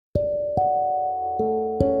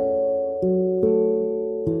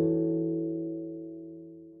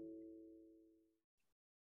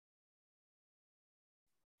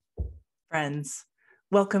Friends,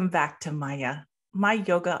 welcome back to Maya, my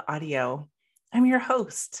yoga audio. I'm your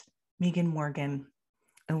host, Megan Morgan,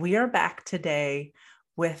 and we are back today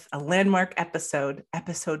with a landmark episode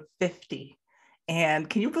 50. And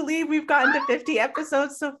can you believe we've gotten to 50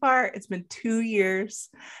 episodes so far? It's been 2 years.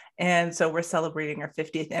 And so we're celebrating our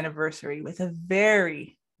 50th anniversary with a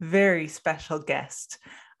very, very special guest.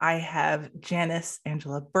 I have Janice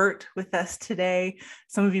Angela Burt with us today.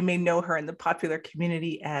 Some of you may know her in the popular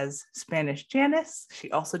community as Spanish Janice. She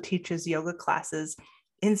also teaches yoga classes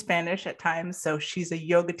in Spanish at times. So she's a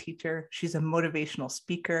yoga teacher. She's a motivational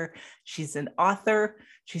speaker. She's an author.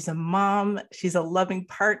 She's a mom. She's a loving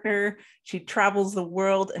partner. She travels the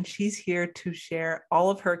world, and she's here to share all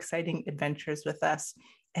of her exciting adventures with us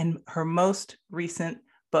and her most recent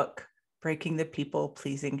book, Breaking the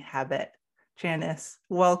People-Pleasing Habit. Janice,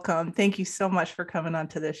 welcome. Thank you so much for coming on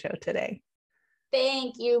to the show today.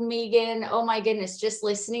 Thank you, Megan. Oh my goodness. Just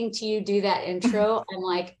listening to you do that intro, I'm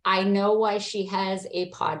like, I know why she has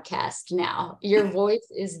a podcast now. Your voice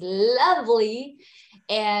is lovely.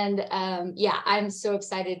 And I'm so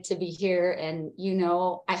excited to be here. And,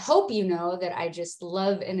 I hope you know that I just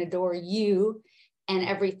love and adore you and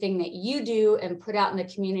everything that you do and put out in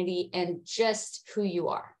the community and just who you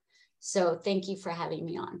are. So thank you for having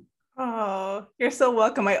me on. Oh, you're so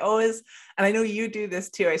welcome. And I know you do this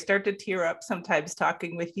too. I start to tear up sometimes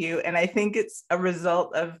talking with you. And I think it's a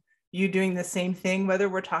result of you doing the same thing, whether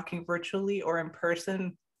we're talking virtually or in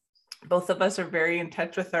person. Both of us are very in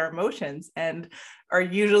touch with our emotions and are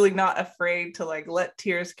usually not afraid to let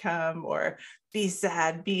tears come or be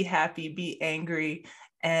sad, be happy, be angry.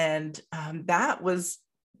 And that was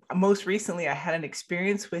most recently, I had an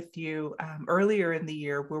experience with you earlier in the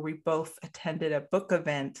year where we both attended a book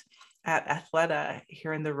event at Athleta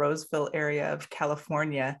here in the Roseville area of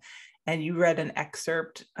California. And you read an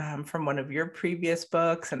excerpt from one of your previous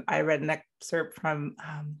books, and I read an excerpt from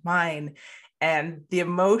mine. And the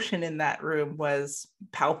emotion in that room was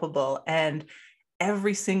palpable. And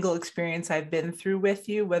every single experience I've been through with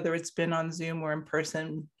you, whether it's been on Zoom or in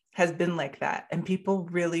person, has been like that. And people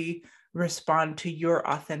really respond to your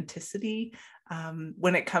authenticity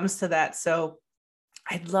when it comes to that. So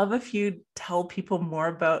I'd love if you tell people more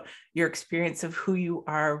about your experience of who you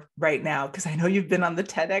are right now, because I know you've been on the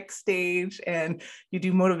TEDx stage and you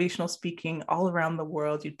do motivational speaking all around the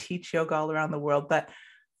world. You teach yoga all around the world, but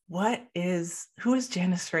who is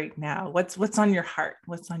Janice right now? What's on your heart?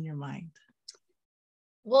 What's on your mind?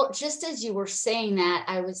 Well, just as you were saying that,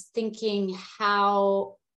 I was thinking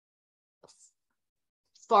how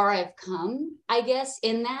far I've come, I guess,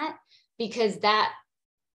 in that, because that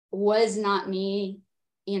was not me,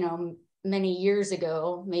 many years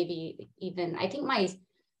ago, maybe even, I think my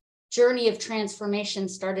journey of transformation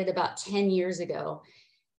started about 10 years ago.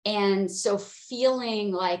 And so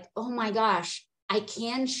feeling like, oh my gosh, I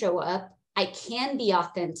can show up, I can be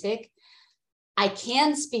authentic, I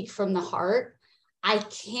can speak from the heart, I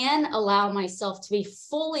can allow myself to be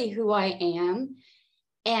fully who I am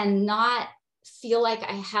and not feel like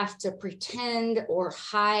I have to pretend or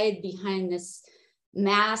hide behind this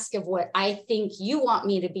mask of what I think you want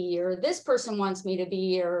me to be, or this person wants me to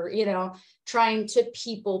be, or, trying to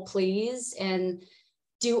people please and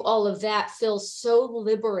do all of that feels so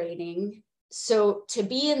liberating. So to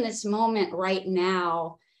be in this moment right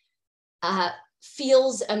now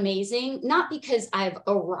feels amazing, not because I've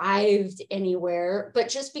arrived anywhere, but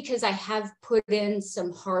just because I have put in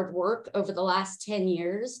some hard work over the last 10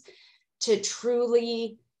 years to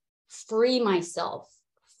truly free myself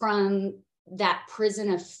from that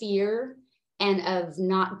prison of fear and of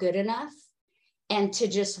not good enough, and to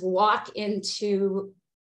just walk into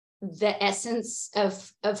the essence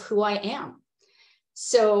of who I am.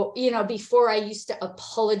 So, before I used to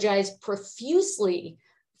apologize profusely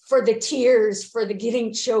for the tears, for the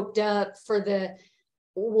getting choked up, for the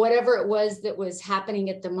whatever it was that was happening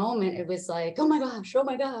at the moment. It was like, oh my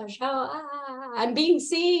gosh, I'm being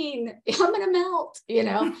seen, I'm gonna melt,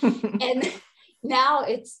 and now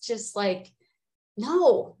it's just like,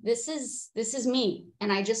 no, this is me.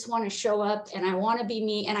 And I just want to show up and I want to be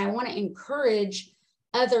me. And I want to encourage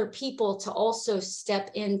other people to also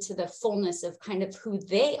step into the fullness of kind of who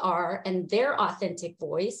they are and their authentic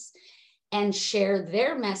voice and share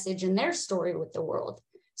their message and their story with the world.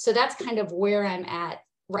 So that's kind of where I'm at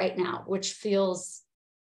right now, which feels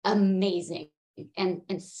amazing and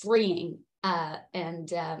freeing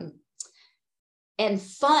and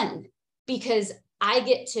fun, because I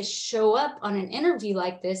get to show up on an interview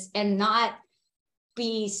like this and not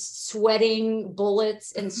be sweating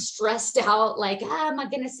bullets and stressed out, like, am I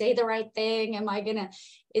going to say the right thing?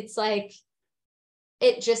 It's like,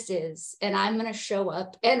 It just is. And I'm going to show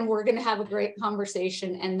up and we're going to have a great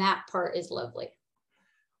conversation. And that part is lovely.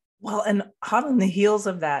 Well, and hot on the heels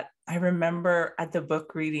of that, I remember at the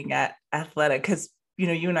book reading at Athleta, because,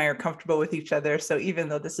 you and I are comfortable with each other. So even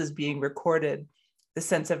though this is being recorded, the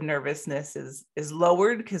sense of nervousness is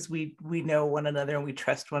lowered because we know one another and we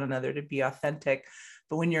trust one another to be authentic.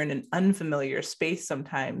 But when you're in an unfamiliar space,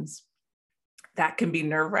 sometimes that can be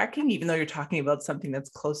nerve-wracking, even though you're talking about something that's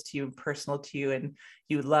close to you and personal to you and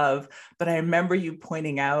you love. But I remember you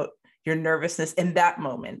pointing out your nervousness in that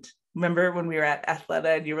moment. Remember when we were at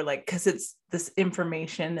Athleta and you were like, because it's this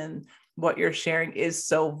information and what you're sharing is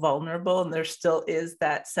so vulnerable and there still is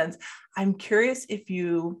that sense. I'm curious if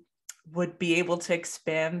you would be able to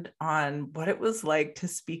expand on what it was like to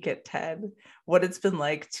speak at TED, what it's been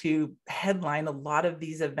like to headline a lot of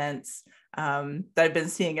these events that I've been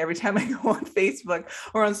seeing every time I go on Facebook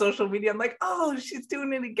or on social media. I'm like, oh, she's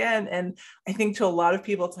doing it again. And I think to a lot of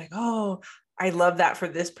people, it's like, oh, I love that for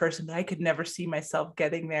this person, but I could never see myself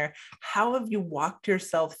getting there. How have you walked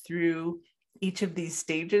yourself through each of these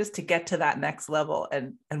stages to get to that next level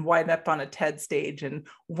and wind up on a TED stage and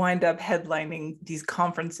wind up headlining these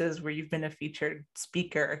conferences where you've been a featured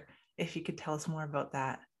speaker? If you could tell us more about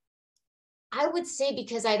that. I would say,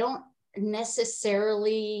 because I don't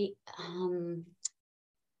necessarily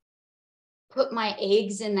put my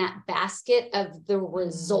eggs in that basket of the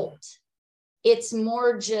result. It's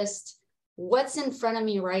more just what's in front of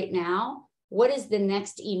me right now. What is the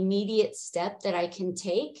next immediate step that I can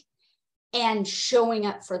take? And showing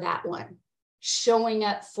up for that one, showing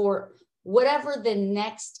up for whatever the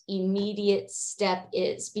next immediate step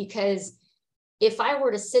is. Because if I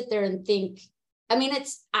were to sit there and think, I mean,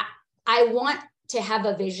 I want to have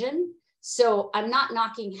a vision. So I'm not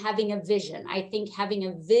knocking having a vision. I think having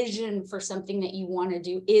a vision for something that you want to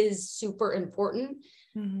do is super important,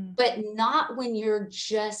 but not when you're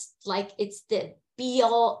just like, it's the be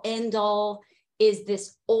all end all, is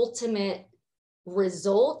this ultimate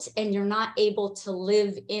result and you're not able to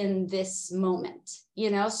live in this moment,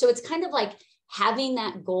 so it's kind of like having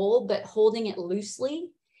that goal but holding it loosely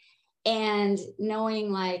and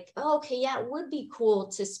knowing like, oh, okay, yeah, it would be cool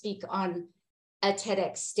to speak on a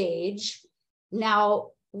TEDx stage. Now,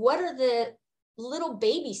 what are the little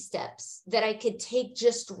baby steps that I could take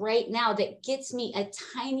just right now that gets me a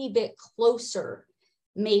tiny bit closer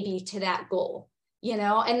maybe to that goal,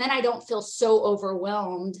 and then I don't feel so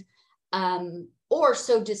overwhelmed or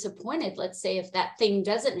so disappointed. Let's say if that thing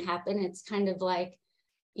doesn't happen, it's kind of like,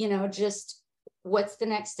 just what's the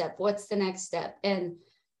next step? What's the next step? And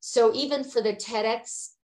so even for the TEDx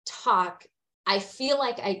talk, I feel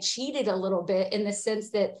like I cheated a little bit in the sense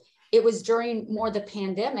that it was during more the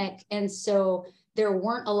pandemic. And so there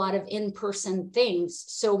weren't a lot of in-person things.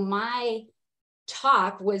 So my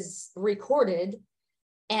talk was recorded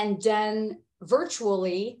and done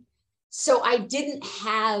virtually. So I didn't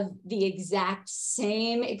have the exact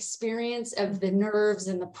same experience of the nerves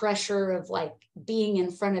and the pressure of like being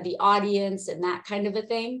in front of the audience and that kind of a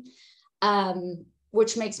thing,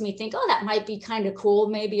 which makes me think, oh, that might be kind of cool.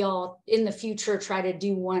 Maybe I'll in the future try to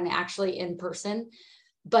do one actually in person.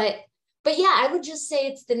 But yeah, I would just say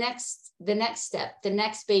it's the next step, the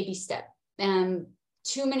next baby step.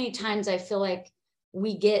 Too many times I feel like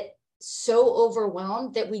we get so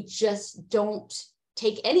overwhelmed that we just don't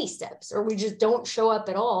take any steps, or we just don't show up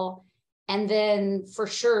at all. And then for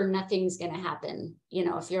sure, nothing's going to happen,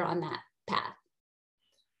 if you're on that path.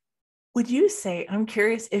 Would you say, I'm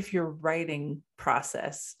curious if your writing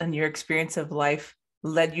process and your experience of life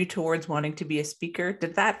led you towards wanting to be a speaker?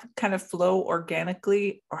 Did that kind of flow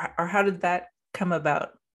organically, or how did that come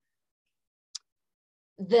about?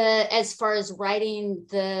 As far as writing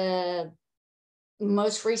the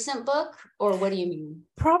most recent book, or what do you mean?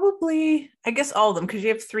 Probably, I guess all of them, because you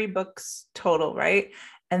have 3 books total, right?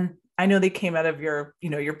 And I know they came out of your,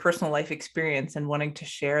 your personal life experience and wanting to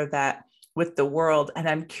share that with the world. And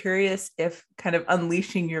I'm curious if kind of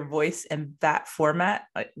unleashing your voice in that format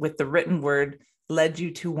with the written word led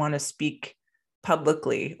you to want to speak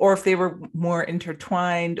publicly, or if they were more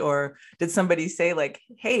intertwined, or did somebody say like,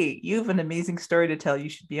 hey, you have an amazing story to tell, you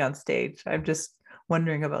should be on stage? I'm just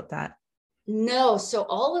wondering about that. No, so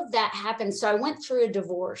all of that happened. So I went through a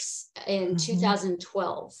divorce in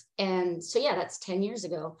 2012. And so, yeah, that's 10 years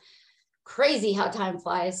ago. Crazy how time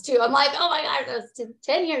flies too. I'm like, oh my gosh, that's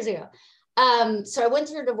 10 years ago. So I went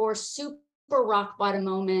through a divorce, super rock bottom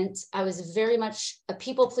moment. I was very much a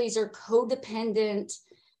people pleaser, codependent,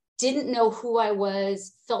 didn't know who I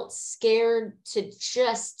was, felt scared to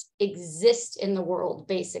just exist in the world,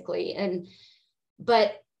 basically.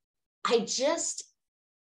 But I just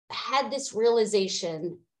had this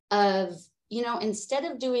realization of instead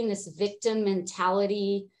of doing this victim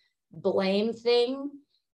mentality blame thing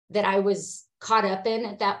that I was caught up in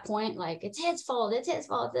at that point, like it's his fault, it's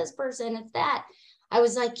this person, it's that. I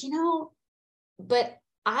was like, but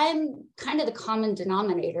I'm kind of the common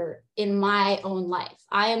denominator in my own life.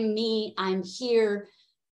 I am me, I'm here.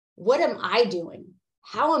 What am I doing?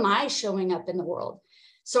 How am I showing up in the world?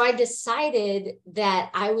 So I decided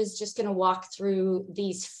that I was just going to walk through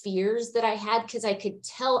these fears that I had, because I could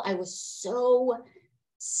tell I was so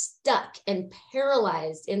stuck and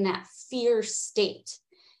paralyzed in that fear state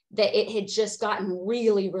that it had just gotten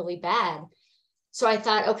really, really bad. So I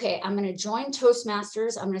thought, okay, I'm going to join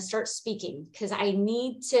Toastmasters. I'm going to start speaking, because I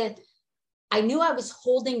knew I was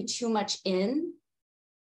holding too much in,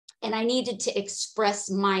 and I needed to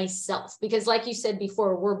express myself, because like you said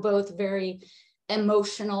before, we're both very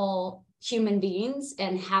emotional human beings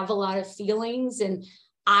and have a lot of feelings. And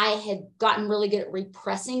I had gotten really good at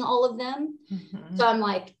repressing all of them. Mm-hmm. So I'm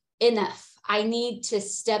like, enough. I need to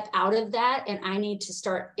step out of that, and I need to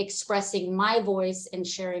start expressing my voice and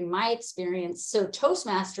sharing my experience. So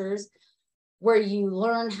Toastmasters, where you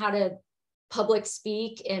learn how to public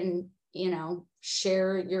speak and,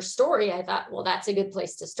 share your story, I thought, well, that's a good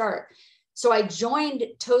place to start. So I joined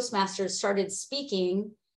Toastmasters, started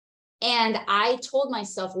speaking, and I told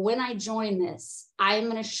myself, when I join this, I'm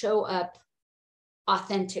going to show up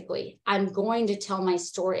authentically. I'm going to tell my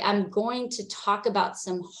story. I'm going to talk about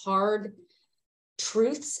some hard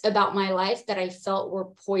truths about my life that I felt were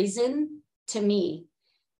poison to me,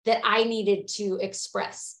 that I needed to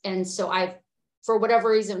express. And so I, for whatever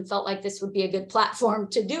reason, felt like this would be a good platform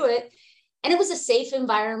to do it. And it was a safe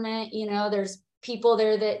environment. There's people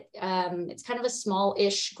there that it's kind of a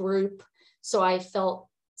small-ish group. So I felt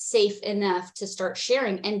safe enough to start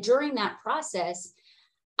sharing. And during that process,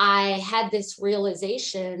 I had this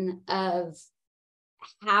realization of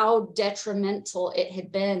how detrimental it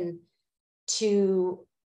had been to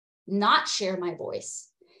not share my voice.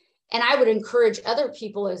 And I would encourage other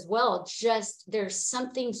people as well. Just, there's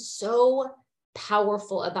something so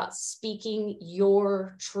powerful about speaking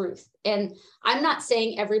your truth. And I'm not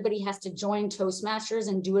saying everybody has to join Toastmasters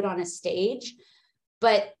and do it on a stage,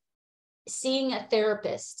 but seeing a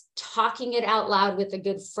therapist, talking it out loud with a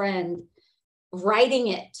good friend, writing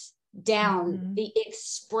it down, mm-hmm. the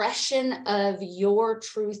expression of your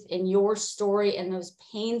truth and your story and those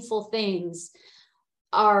painful things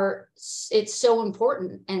it's so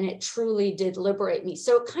important. And it truly did liberate me.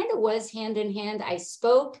 So it kind of was hand in hand. I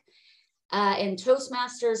spoke in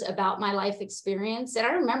Toastmasters about my life experience. And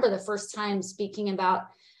I remember the first time speaking about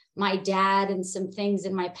my dad and some things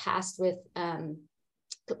in my past with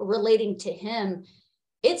relating to him.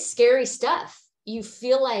 It's scary stuff. You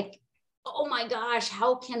feel like, oh my gosh,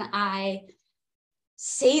 how can I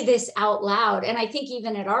say this out loud? And I think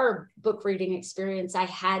even at our book reading experience, I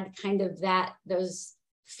had kind of those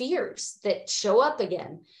fears that show up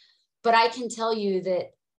again. But I can tell you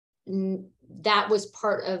that that was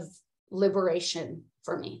part of liberation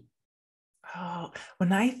for me. Oh,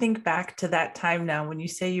 when I think back to that time now, when you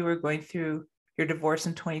say you were going through your divorce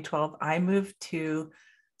in 2012, I moved to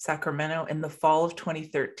Sacramento in the fall of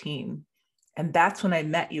 2013. And that's when I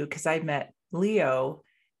met you, because I met Leo,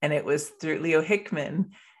 and it was through Leo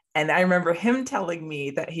Hickman. And I remember him telling me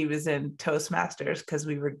that he was in Toastmasters because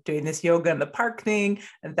we were doing this yoga in the park thing.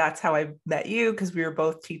 And that's how I met you, because we were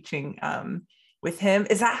both teaching with him.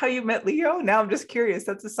 Is that how you met Leo? Now I'm just curious.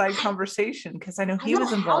 That's a side conversation, because I know he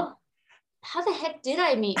was involved. How the heck did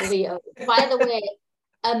I meet Leo? By the way,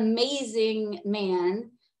 amazing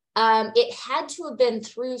man. It had to have been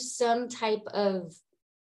through some type of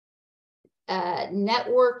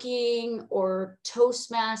networking or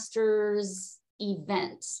Toastmasters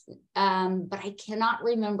events, but I cannot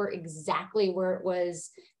remember exactly where it was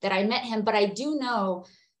that I met him. But I do know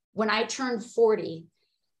when I turned 40,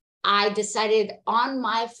 I decided on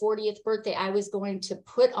my 40th birthday, I was going to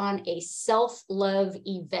put on a self-love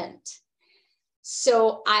event.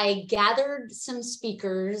 So I gathered some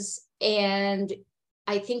speakers, and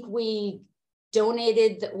I think we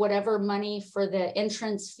donated whatever money for the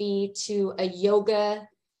entrance fee to a yoga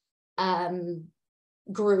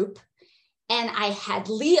group. And I had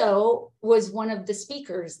Leo was one of the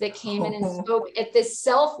speakers that came in and spoke at this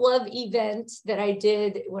self-love event that I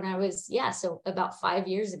did when I was, so about 5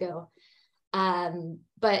 years ago.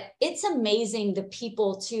 But it's amazing the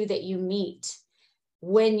people too that you meet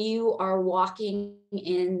when you are walking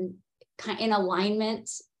in alignment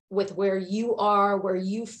with where you are, where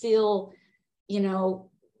you feel,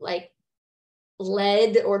 like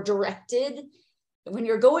led or directed. When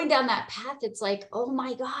you're going down that path, it's like, oh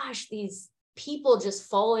my gosh, these people just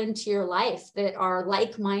fall into your life that are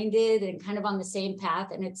like-minded and kind of on the same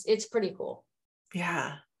path. And it's pretty cool.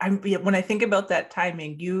 Yeah. When I think about that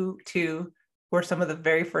timing, you two were some of the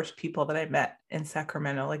very first people that I met in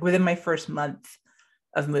Sacramento, like within my first month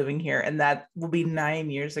of moving here. And that will be 9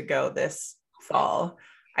 years ago this fall.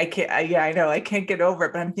 I know I can't get over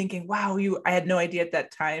it, but I'm thinking, wow, I had no idea at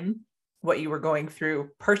that time what you were going through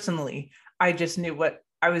personally. I just knew what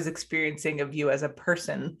I was experiencing of you as a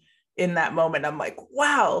person in that moment. I'm like,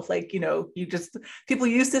 wow, like, people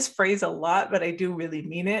use this phrase a lot, but I do really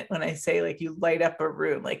mean it when I say like you light up a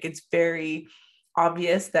room. Like it's very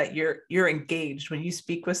obvious that you're engaged when you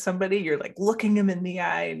speak with somebody. You're like looking them in the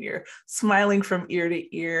eye and you're smiling from ear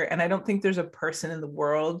to ear. And I don't think there's a person in the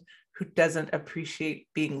world who doesn't appreciate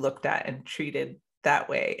being looked at and treated that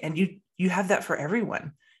way. And you have that for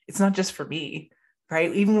everyone. It's not just for me,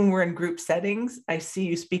 right? Even when we're in group settings, I see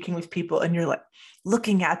you speaking with people and you're like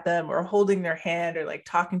looking at them or holding their hand or like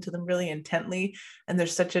talking to them really intently. And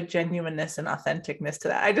there's such a genuineness and authenticness to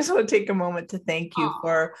that. I just want to take a moment to thank you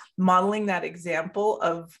for modeling that example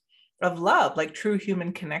of love, like true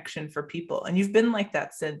human connection for people. And you've been like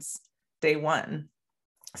that since day one.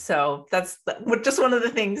 So that's just one of the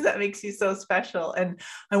things that makes you so special. And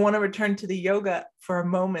I want to return to the yoga for a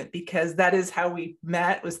moment, because that is how we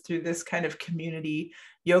met, was through this kind of community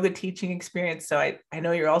yoga teaching experience. So I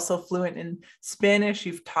know you're also fluent in Spanish.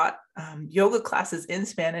 You've taught yoga classes in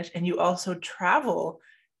Spanish, and you also travel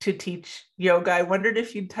to teach yoga. I wondered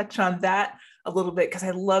if you'd touch on that a little bit, because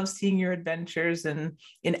I love seeing your adventures and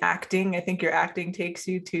in acting. I think your acting takes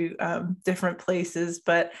you to different places,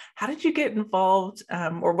 but how did you get involved,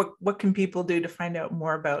 or what can people do to find out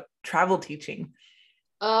more about travel teaching?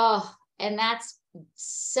 Oh, and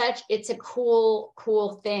it's a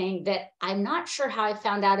cool thing that I'm not sure how I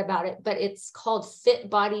found out about it, but it's called Fit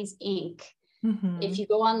Bodies Inc. Mm-hmm. If you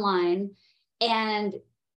go online, and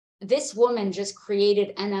this woman just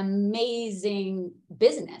created an amazing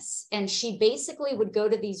business. And she basically would go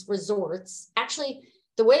to these resorts. Actually,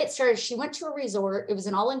 the way it started, she went to a resort. It was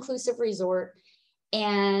an all-inclusive resort.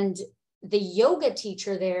 And the yoga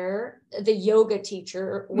teacher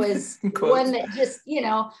was one that just,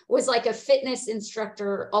 was like a fitness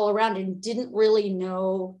instructor all around and didn't really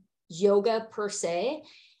know yoga per se.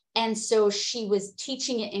 And so she was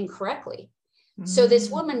teaching it incorrectly. So this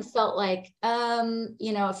woman felt like,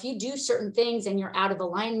 if you do certain things and you're out of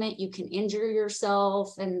alignment, you can injure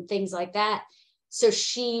yourself and things like that. So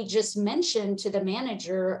she just mentioned to the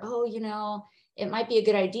manager, it might be a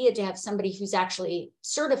good idea to have somebody who's actually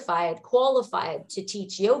certified, qualified to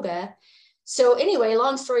teach yoga. So anyway,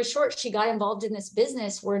 long story short, she got involved in this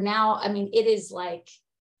business where now, it is like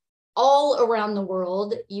all around the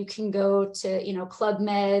world. You can go to, Club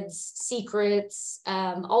Meds, Secrets,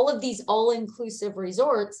 all of these all-inclusive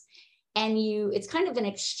resorts. And it's kind of an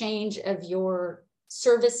exchange of your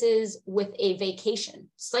services with a vacation.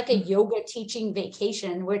 It's like a yoga teaching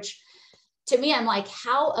vacation, which to me, I'm like,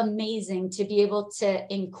 how amazing to be able to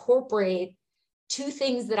incorporate two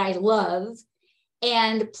things that I love.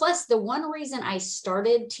 And plus, the one reason I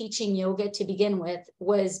started teaching yoga to begin with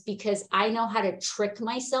was because I know how to trick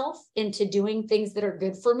myself into doing things that are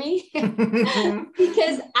good for me.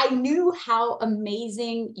 Because I knew how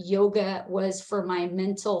amazing yoga was for my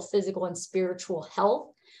mental, physical, and spiritual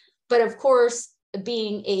health. But of course,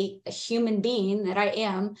 being a human being that I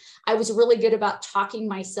am, I was really good about talking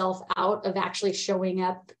myself out of actually showing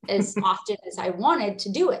up as often as I wanted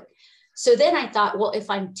to do it. So then I thought, well,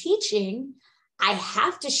 if I'm teaching, I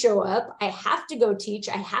have to show up, I have to go teach,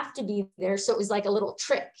 I have to be there. So it was like a little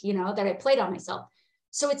trick, that I played on myself.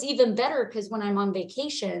 So it's even better because when I'm on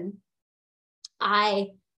vacation, I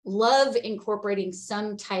love incorporating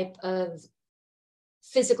some type of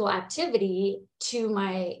physical activity to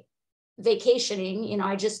my vacationing.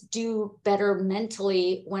 I just do better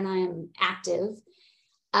mentally when I'm active.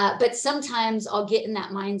 But sometimes I'll get in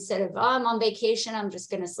that mindset of, I'm on vacation, I'm just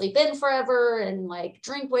going to sleep in forever and like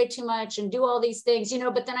drink way too much and do all these things,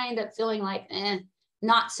 but then I end up feeling like,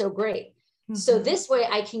 not so great. Mm-hmm. So this way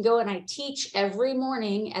I can go and I teach every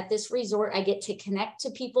morning at this resort. I get to connect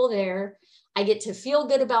to people there. I get to feel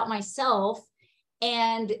good about myself.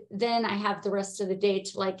 And then I have the rest of the day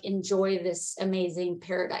to like enjoy this amazing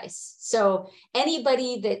paradise. So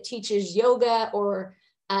anybody that teaches yoga or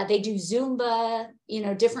they do Zumba,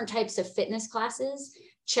 different types of fitness classes,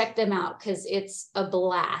 check them out because it's a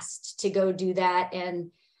blast to go do that.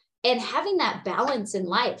 And having that balance in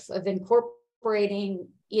life of incorporating,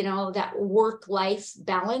 that work-life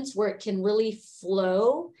balance where it can really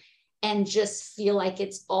flow and just feel like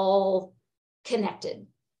it's all connected.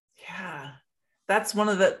 Yeah. that's one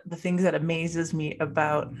of the things that amazes me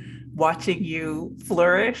about watching you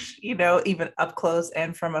flourish, you know, even up close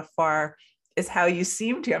and from afar, is how you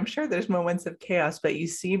seem to, I'm sure there's moments of chaos, but you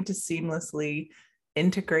seem to seamlessly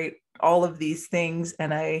integrate all of these things.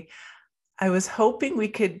 And I was hoping we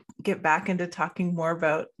could get back into talking more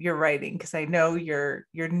about your writing, because I know your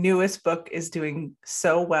newest book is doing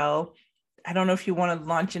so well. I don't know if you want to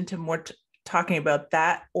launch into more talking about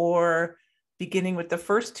that, or beginning with the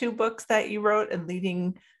first two books that you wrote and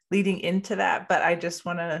leading into that. But I just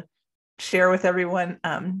want to share with everyone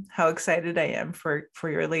how excited I am for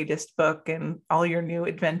your latest book and all your new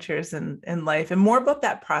adventures in life, and more about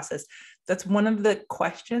that process. That's one of the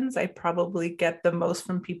questions I probably get the most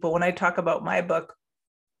from people when I talk about my book.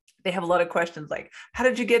 They have a lot of questions like, how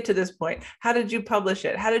did you get to this point? How did you publish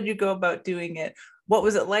it? How did you go about doing it? What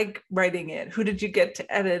was it like writing it? Who did you get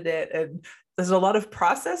to edit it? And there's a lot of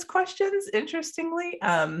process questions, interestingly.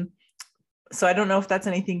 So I don't know if that's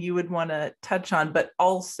anything you would want to touch on, but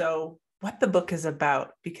also what the book is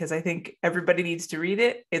about, because I think everybody needs to read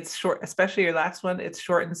it. It's short, especially your last one. It's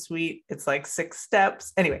short and sweet. It's like 6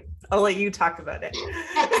 steps. Anyway, I'll let you talk about it.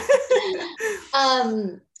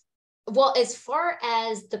 Well, as far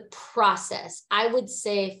as the process, I would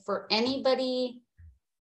say for anybody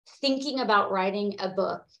thinking about writing a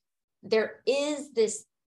book, there is this,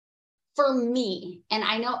 for me, and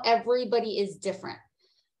I know everybody is different,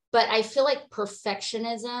 but I feel like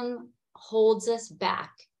perfectionism holds us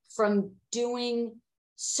back from doing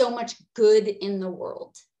so much good in the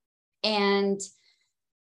world. And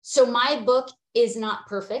so my book is not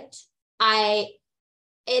perfect.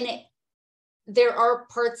 There are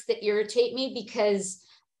parts that irritate me because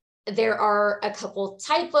there are a couple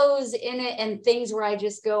typos in it and things where I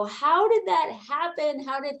just go, how did that happen?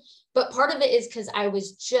 But part of it is because I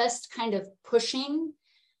was just kind of pushing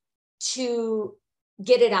to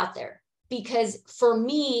get it out there, because for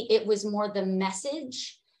me, it was more the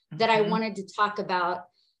message that I wanted to talk about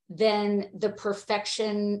than the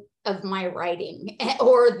perfection of my writing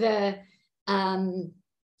or that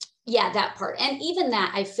part. And even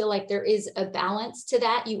that, I feel like there is a balance to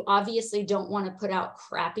that. You obviously don't want to put out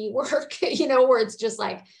crappy work, where it's just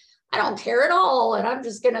like, I don't care at all, and I'm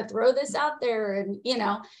just going to throw this out there. And,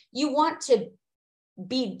 you want to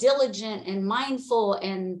be diligent and mindful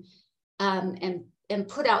and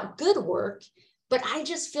put out good work. But I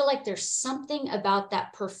just feel like there's something about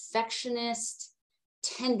that perfectionist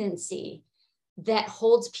tendency that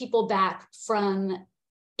holds people back from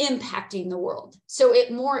impacting the world. So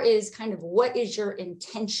it more is kind of, what is your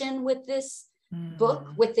intention with this book,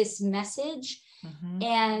 with this message?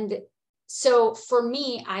 And so for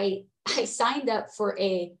me, I signed up for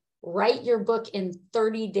a write your book in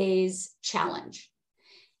 30 days challenge.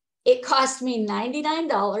 It cost me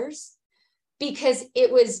 $99 because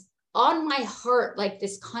it was on my heart, like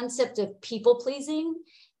this concept of people pleasing.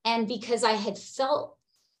 And because I had felt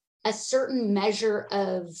a certain measure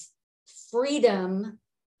of freedom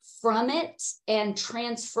from it and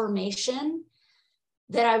transformation,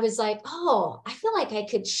 that I was like, oh, I feel like I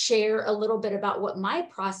could share a little bit about what my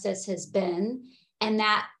process has been, and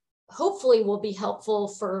that hopefully will be helpful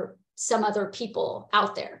for some other people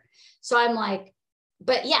out there. So I'm like,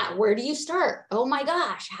 but yeah, where do you start? Oh my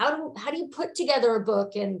gosh, how do you put together a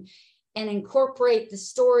book and incorporate the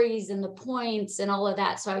stories and the points and all of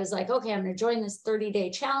that? So I was like, okay, I'm going to join this 30-day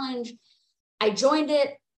challenge. I joined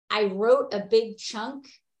it. I wrote a big chunk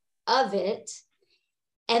of it.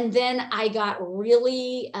 And then I got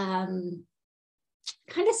really kind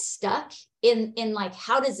of stuck in like,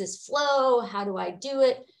 how does this flow? How do I do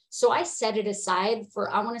it? So I set it aside for,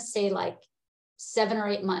 I want to say like 7 or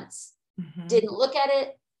 8 months. Didn't look at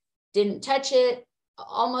it, didn't touch it,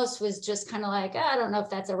 almost was just kind of like, I don't know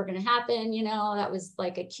if that's ever going to happen. That was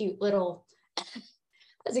like a cute little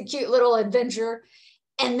adventure.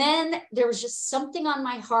 And then there was just something on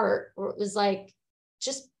my heart where it was like,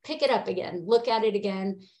 just pick it up again, look at it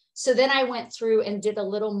again. So then I went through and did a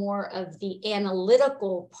little more of the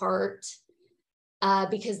analytical part,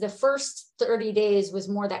 because the first 30 days was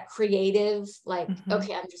more that creative, like,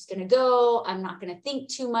 okay, I'm just going to go. I'm not going to think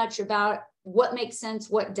too much about what makes sense,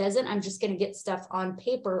 what doesn't. I'm just going to get stuff on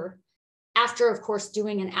paper after, of course,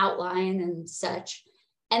 doing an outline and such.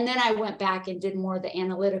 And then I went back and did more of the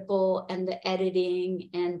analytical and the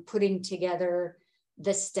editing and putting together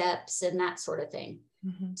the steps and that sort of thing.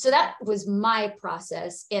 So that was my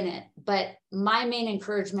process in it. But my main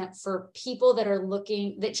encouragement for people that are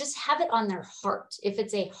looking, that just have it on their heart, if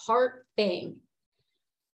it's a heart thing,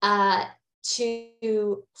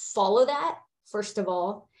 to follow that, first of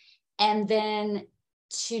all, and then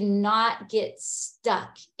to not get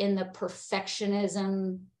stuck in the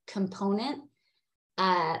perfectionism component,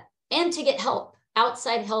 and to get help.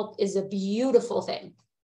 Outside help is a beautiful thing.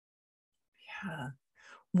 Yeah.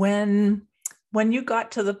 When you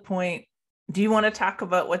got to the point, do you want to talk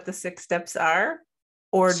about what the 6 steps are?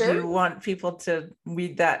 Or Sure. do you want people to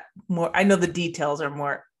read that more? I know the details are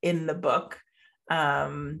more in the book.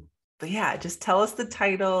 But yeah, just tell us the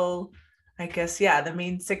title, I guess. Yeah, the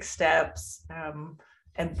main 6 steps.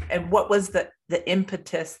 And what was the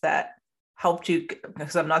impetus that helped you?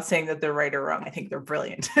 Because I'm not saying that they're right or wrong. I think they're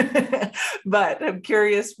brilliant. But I'm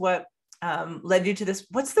curious what led you to this.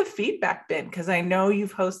 What's the feedback been? Because I know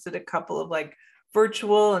you've hosted a couple of like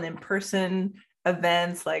virtual and in-person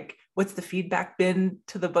events. Like, what's the feedback been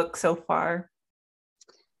to the book so far?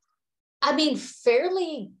 I mean,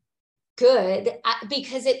 fairly good,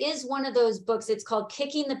 because it is one of those books. It's called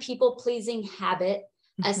Kicking the People-Pleasing Habit,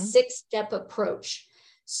 a 6-step approach.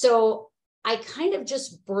 So I kind of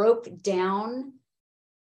just broke down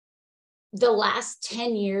the last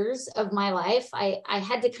 10 years of my life. I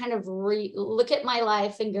had to kind of look at my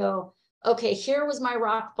life and go, okay, here was my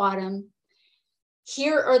rock bottom.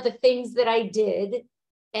 Here are the things that I did.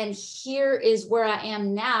 And here is where I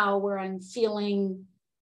am now, where I'm feeling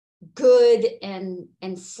good and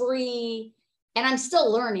free. And I'm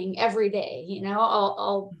still learning every day. You know,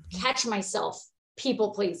 I'll catch myself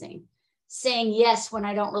people pleasing, saying yes when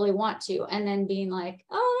I don't really want to, and then being like,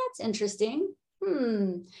 oh, that's interesting.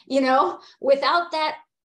 You know, without that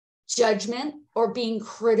judgment or being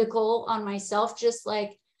critical on myself, just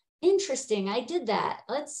like, interesting, I did that.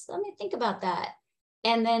 Let me think about that.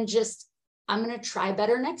 And then just, I'm going to try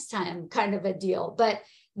better next time, kind of a deal. But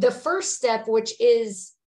the first step, which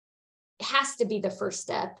has to be the first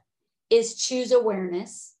step, is choose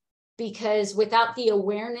awareness. Because without the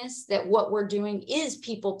awareness that what we're doing is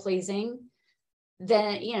people pleasing,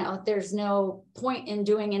 then, you know, there's no point in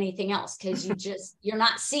doing anything else, because you're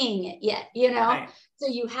not seeing it yet, you know? Right. So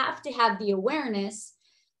you have to have the awareness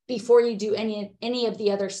before you do any of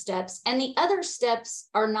the other steps. And the other steps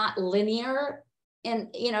are not linear. And,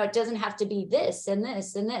 you know, it doesn't have to be this and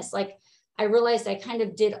this and this. Like, I realized I kind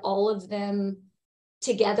of did all of them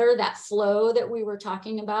together, that flow that we were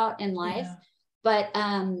talking about in life. Yeah. But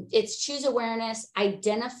it's choose awareness,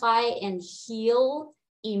 identify and heal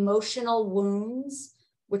emotional wounds,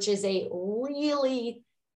 which is a really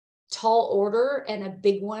tall order and a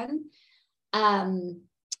big one.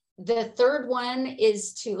 The third one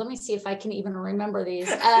is to, let me see if I can even remember these.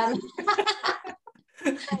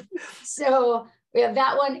 So we have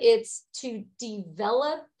that one. It's to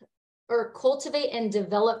develop or cultivate and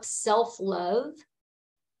develop self-love,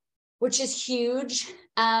 which is huge.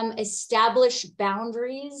 Establish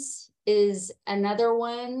boundaries is another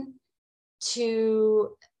one.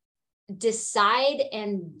 To decide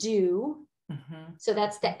and do. So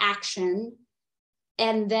that's the action.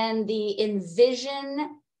 And then the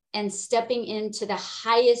envision and stepping into the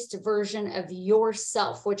highest version of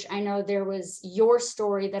yourself, which I know there was your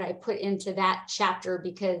story that I put into that chapter,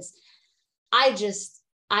 because I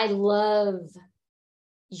love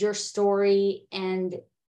your story. And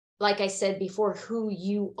like I said before, who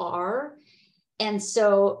you are. And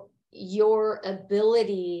so your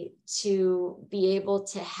ability to be able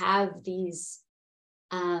to have these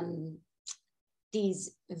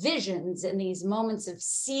visions and these moments of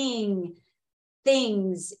seeing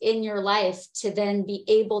things in your life, to then be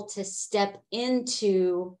able to step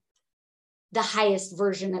into the highest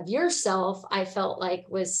version of yourself, I felt like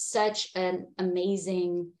was such an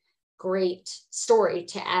amazing, great story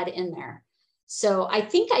to add in there. So I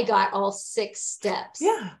think I got all 6 steps.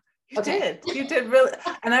 Yeah. You did really.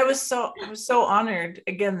 And I was so honored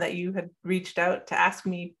again that you had reached out to ask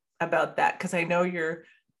me about that, because I know your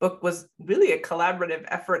book was really a collaborative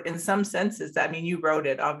effort in some senses. I mean, you wrote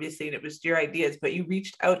it obviously, and it was your ideas, but you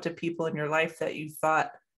reached out to people in your life that you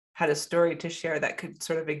thought had a story to share that could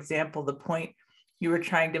sort of example the point you were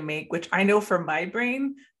trying to make, which I know for my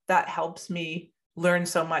brain, that helps me learn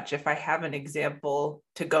so much if I have an example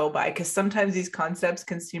to go by, because sometimes these concepts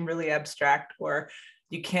can seem really abstract, or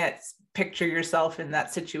you can't picture yourself in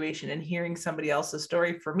that situation, and hearing somebody else's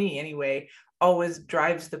story, for me anyway, always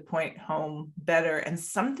drives the point home better. And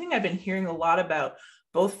something I've been hearing a lot about,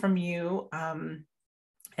 both from you and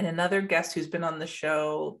another guest who's been on the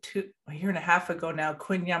show a year and a half ago now,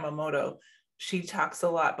 Quinn Yamamoto, she talks a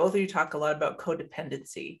lot, both of you talk a lot about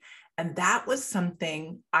codependency. And that was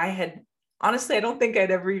something I had, honestly, I don't think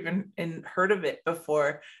I'd ever even heard of it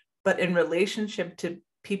before, but in relationship to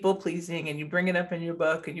people pleasing, and you bring it up in your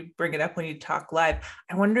book and you bring it up when you talk live.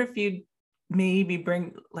 I wonder if you'd maybe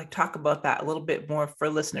talk about that a little bit more for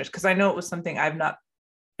listeners, because I know it was something I've not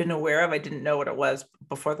been aware of. I didn't know what it was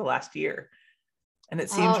before the last year. And it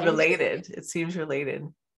seems Oh, related. It seems related.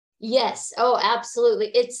 yes. Oh, absolutely.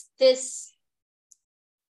 It's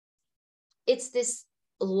this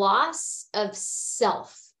loss of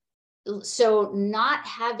self. So not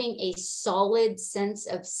having a solid sense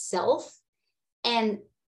of self and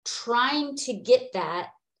trying to get that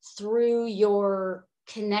through your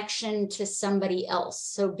connection to somebody else.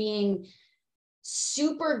 So being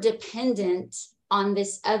super dependent on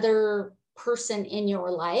this other person in your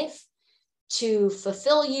life to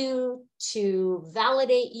fulfill you, to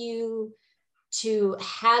validate you, to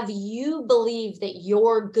have you believe that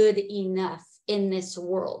you're good enough in this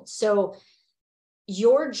world. So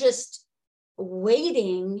you're just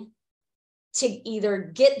waiting to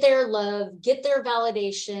either get their love, get their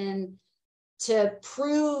validation, to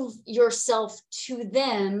prove yourself to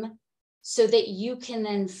them so that you can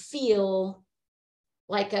then feel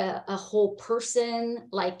like a whole person,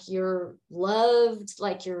 like you're loved,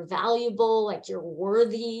 like you're valuable, like you're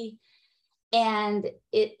worthy. And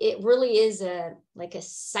it really is like a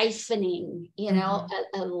siphoning,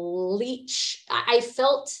 a leech. I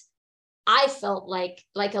felt like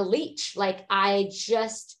a leech, like I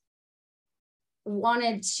just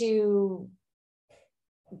wanted to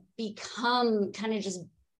become kind of just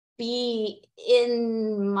be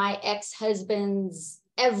in my ex-husband's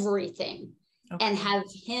everything. Okay. And have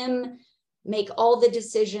him make all the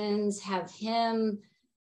decisions, have him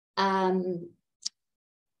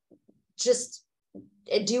just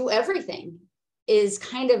do everything, is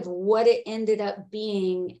kind of what it ended up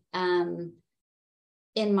being in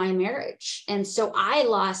my marriage. And so I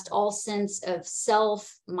lost all sense of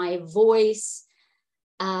self, my voice,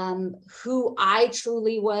 who I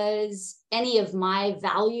truly was, any of my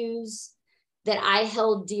values that I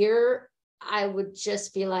held dear. I would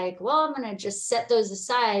just be like, well, I'm going to just set those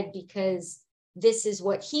aside because this is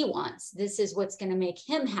what he wants. This is what's going to make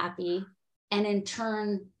him happy. And in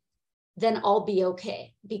turn, then I'll be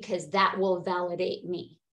okay because that will validate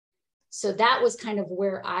me. So that was kind of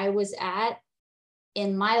where I was at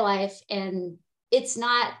in my life. And it's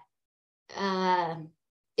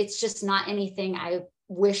just not anything I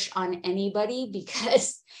wish on anybody,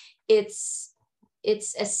 because it's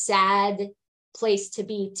a sad place to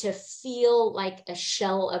be, to feel like a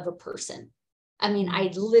shell of a person. I mean, I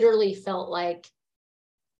literally felt like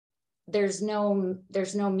there's no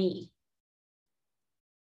me.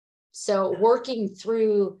 So working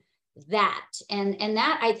through that, and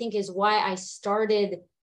that I think is why I started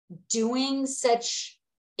doing such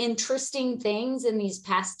interesting things in these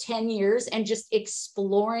past 10 years and just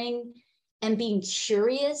exploring and being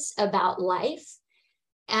curious about life.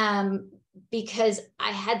 Because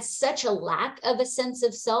I had such a lack of a sense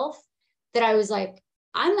of self that I was like,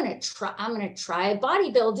 I'm going to try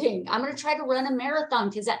bodybuilding. I'm going to try to run a marathon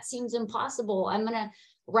because that seems impossible. I'm going to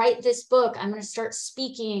write this book. I'm going to start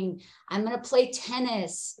speaking. I'm going to play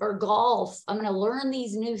tennis or golf. I'm going to learn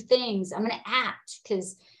these new things. I'm going to act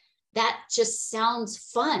because that just sounds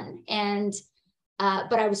fun. And,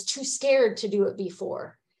 but I was too scared to do it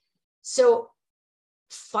before. So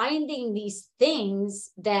finding these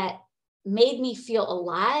things that made me feel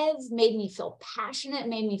alive, made me feel passionate,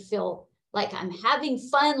 made me feel like I'm having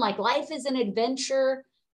fun, like life is an adventure.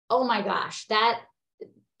 Oh my gosh,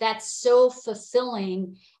 that's so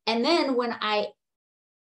fulfilling. And then when I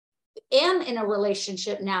am in a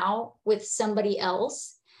relationship now with somebody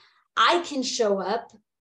else, I can show up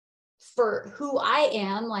for who I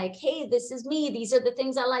am, like, hey, this is me. These are the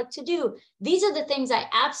things I like to do. These are the things I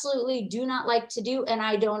absolutely do not like to do and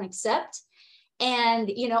I don't accept. And,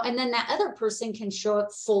 and then that other person can show up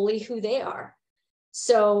fully who they are.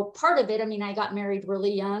 So part of it, I mean, I got married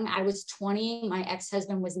really young. I was 20. My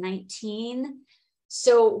ex-husband was 19.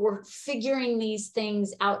 So we're figuring these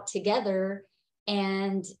things out together.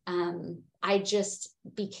 And I just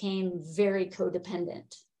became very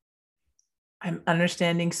codependent. I'm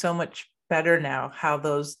understanding so much better now how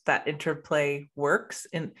that interplay works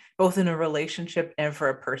in both in a relationship and for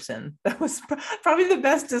a person. That was probably the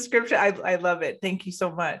best description. I love it. Thank you so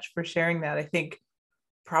much for sharing that. I think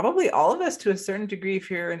probably all of us, to a certain degree, if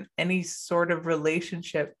you're in any sort of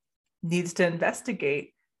relationship, needs to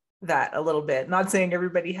investigate that a little bit. Not saying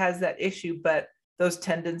everybody has that issue, but those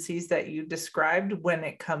tendencies that you described when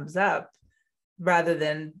it comes up, rather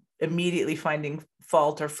than immediately finding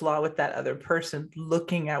fault or flaw with that other person,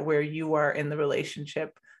 looking at where you are in the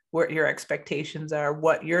relationship, what your expectations are,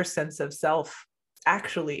 what your sense of self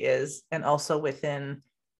actually is, and also within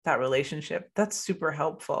that relationship. That's super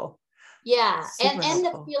helpful. Yeah. And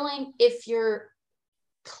the feeling, if you're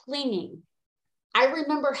clinging, I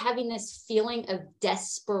remember having this feeling of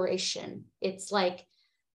desperation. It's like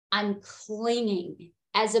I'm clinging,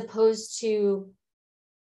 as opposed to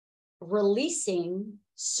releasing,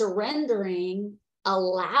 surrendering,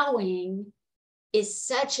 allowing is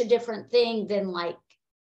such a different thing than like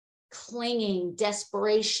clinging,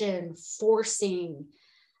 desperation, forcing.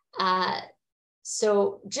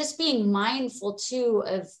 So just being mindful too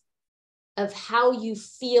of how you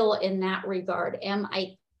feel in that regard. Am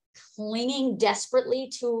I clinging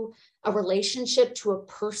desperately to a relationship, to a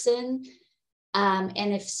person?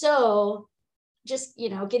 And if so, just,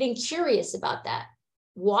 getting curious about that.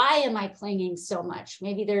 Why am I clinging so much?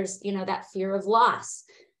 Maybe there's, that fear of loss,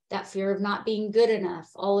 that fear of not being good enough,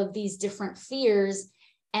 all of these different fears,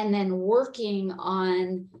 and then working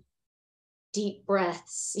on deep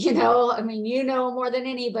breaths. I mean, more than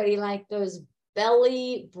anybody, like those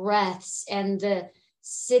belly breaths and the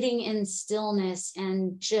sitting in stillness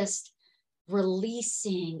and just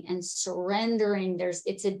releasing and surrendering.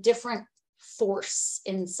 It's a different force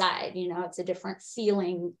inside, it's a different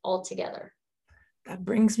feeling altogether. That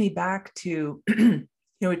brings me back to,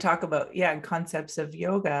 we talk about, concepts of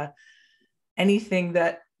yoga, anything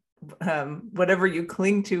that, whatever you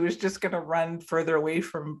cling to is just going to run further away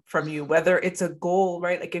from you, whether it's a goal,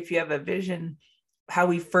 right? Like if you have a vision, how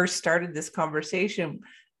we first started this conversation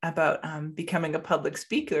about becoming a public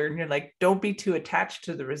speaker, and you're like, don't be too attached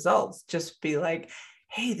to the results. Just be like,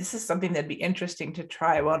 hey, this is something that'd be interesting to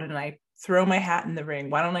try. Why don't I throw my hat in the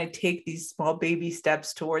ring? Why don't I take these small baby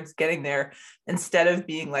steps towards getting there, instead of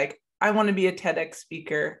being like, I want to be a TEDx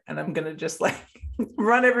speaker and I'm going to just like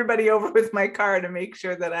run everybody over with my car to make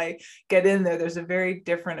sure that I get in there. There's a very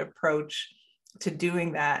different approach to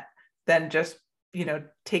doing that than just,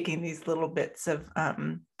 taking these little bits of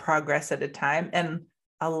progress at a time and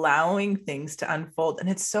allowing things to unfold. And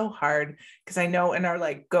it's so hard because I know in our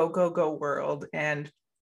like go, go, go world, and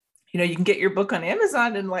you can get your book on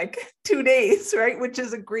Amazon in like 2 days, right? Which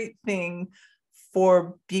is a great thing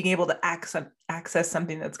for being able to access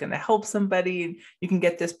something that's going to help somebody. You can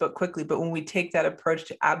get this book quickly. But when we take that approach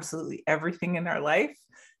to absolutely everything in our life,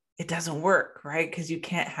 it doesn't work, right? Because you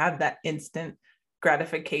can't have that instant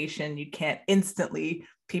gratification. You can't instantly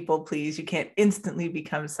people please. You can't instantly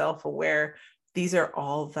become self-aware. These are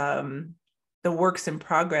all the works in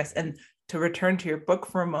progress. And to return to your book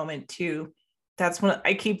for a moment too, that's when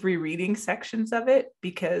I keep rereading sections of it,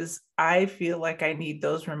 because I feel like I need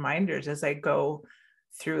those reminders as I go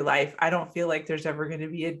through life. I don't feel like there's ever going to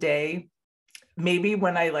be a day, maybe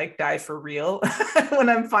when I like die for real, when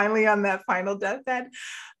I'm finally on that final deathbed,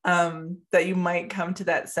 that you might come to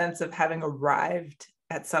that sense of having arrived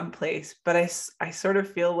at some place. But I sort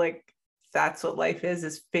of feel like that's what life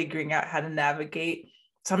is figuring out how to navigate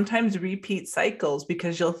sometimes repeat cycles,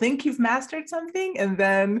 because you'll think you've mastered something and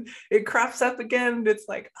then it crops up again. And it's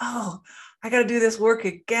like, oh, I got to do this work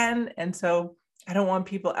again. And so I don't want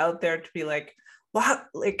people out there to be like, well,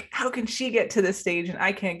 how can she get to this stage and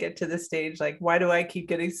I can't get to this stage? Like, why do I keep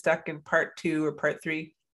getting stuck in part 2 or part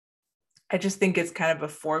 3? I just think it's kind of a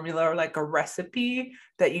formula or like a recipe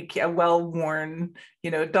that a well-worn,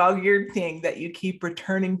 dog-eared thing that you keep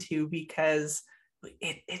returning to, because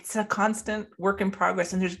it's a constant work in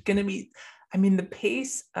progress. And there's going to be, the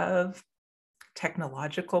pace of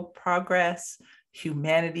technological progress,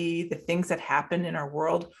 humanity, the things that happen in our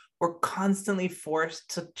world, we're constantly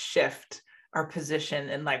forced to shift our position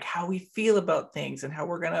and like how we feel about things and how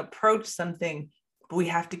we're going to approach something. But we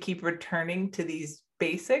have to keep returning to these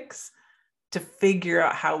basics to figure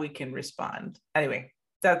out how we can respond. Anyway,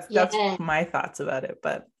 that's my thoughts about it.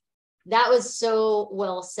 But that was so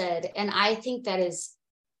well said. And I think that is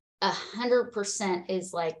 100%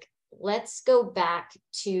 is like, let's go back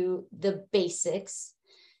to the basics,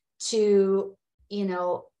 to,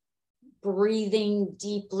 breathing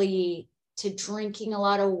deeply, to drinking a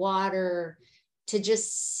lot of water, to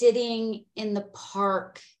just sitting in the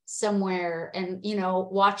park somewhere and,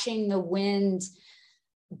 watching the wind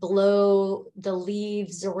blow the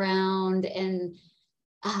leaves around. And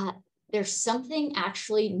there's something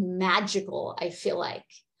actually magical, I feel like,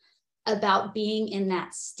 about being in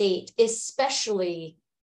that state, especially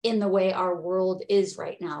in the way our world is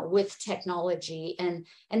right now with technology. And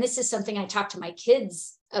this is something I talk to my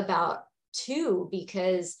kids about too,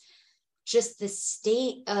 because just the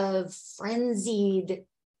state of frenzied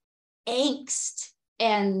angst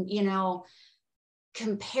and,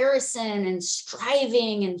 comparison and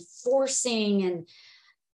striving and forcing and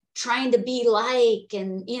trying to be like,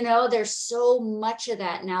 and, there's so much of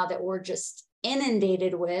that now that we're just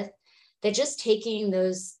inundated with, that just taking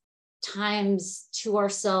those times to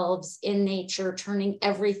ourselves in nature, turning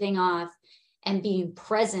everything off and being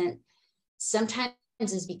present sometimes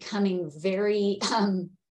is becoming very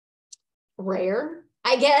rare,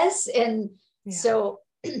 I guess. And so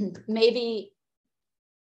maybe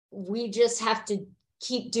we just have to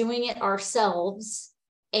keep doing it ourselves,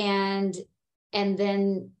 and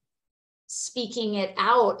then speaking it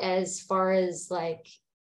out as far as like,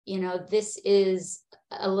 you know, this is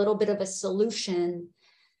a little bit of a solution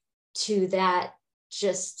to that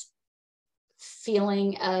just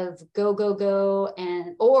feeling of go, go, go,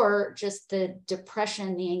 and or just the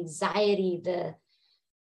depression, the anxiety, the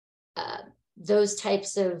those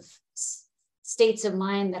types of states of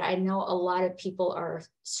mind that I know a lot of people are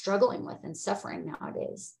struggling with and suffering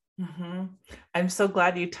nowadays. Mm-hmm. I'm so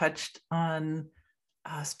glad you touched on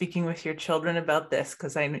speaking with your children about this,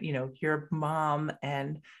 because I know, you know, you're a mom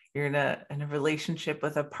and you're in a relationship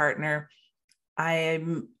with a partner.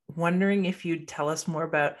 I'm wondering if you'd tell us more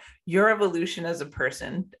about your evolution as a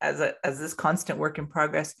person, as this constant work in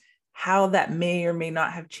progress, how that may or may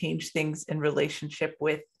not have changed things in relationship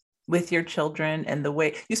with your children, and the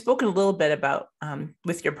way you've spoken a little bit about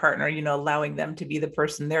with your partner, you know, allowing them to be the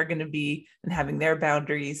person they're going to be and having their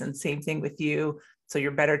boundaries, and same thing with you. So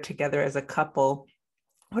you're better together as a couple.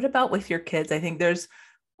 What about with your kids? I think there's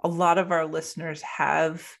a lot of our listeners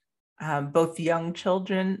have both young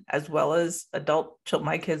children as well as adult children.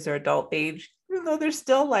 My kids are adult age, even though they're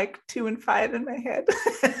still like 2 and 5 in my head.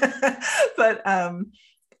 But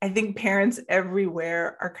I think parents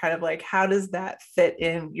everywhere are kind of like, how does that fit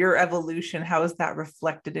in your evolution? How is that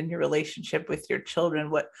reflected in your relationship with your children?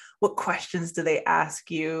 What questions do they ask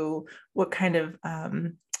you? What kind of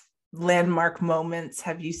landmark moments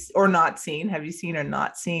have you or not seen? Have you seen or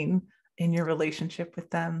not seen in your relationship with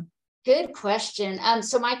them? Good question.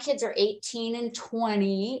 So my kids are 18 and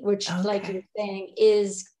 20, which, Okay. like you're saying,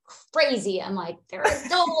 is crazy. I'm like, they're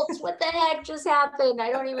adults. What the heck just happened? I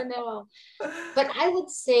don't even know. But I would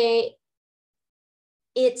say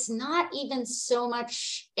it's not even so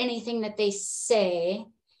much anything that they say.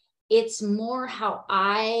 It's more how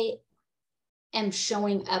I am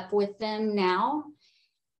showing up with them now.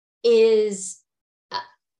 Is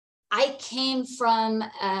I came from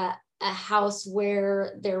a house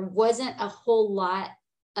where there wasn't a whole lot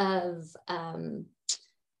of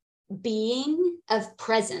being, of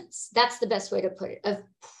presence. That's the best way to put it, of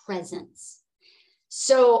presence.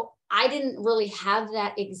 So I didn't really have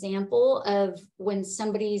that example of when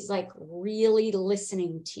somebody's like really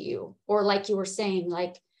listening to you, or like you were saying,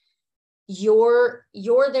 like you're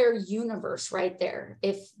their universe right there.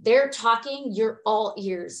 If they're talking, you're all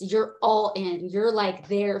ears, you're all in, you're like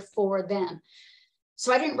there for them.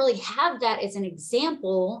 So I didn't really have that as an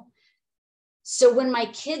example. So when my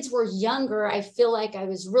kids were younger, I feel like I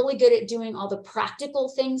was really good at doing all the practical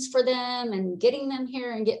things for them and getting them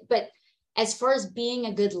here but as far as being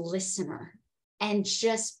a good listener and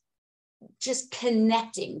just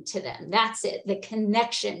connecting to them, that's it, the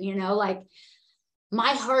connection, you know, like my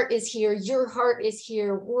heart is here, your heart is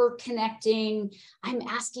here, we're connecting, I'm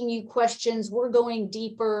asking you questions, we're going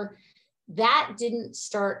deeper. That didn't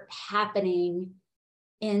start happening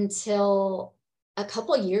until a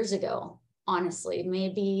couple of years ago, honestly,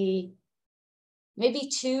 maybe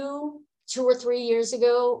 2 or 3 years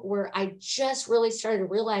ago, where I just really started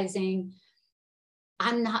realizing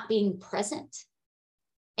I'm not being present.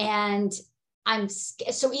 And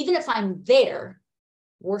so even if I'm there,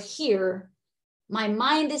 we're here, my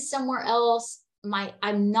mind is somewhere else,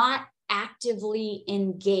 I'm not actively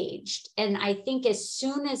engaged. And I think as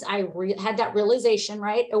soon as I had that realization,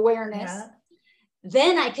 right, awareness, yeah,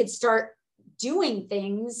 then I could start doing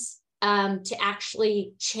things to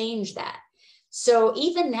actually change that. So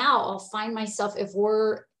even now, I'll find myself, if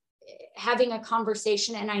we're having a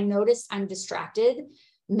conversation and I notice I'm distracted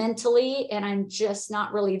mentally and I'm just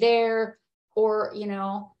not really there, or, you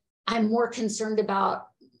know, I'm more concerned about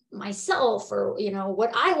myself, or, you know,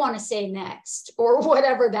 what I want to say next, or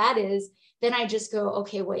whatever that is, then I just go,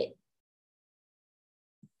 okay, wait,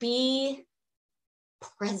 be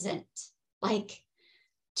present, like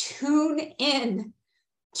tune in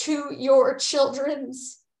to your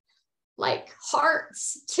children's like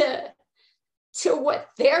hearts, to what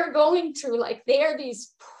they're going through. Like they are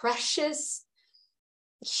these precious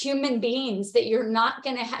human beings that you're not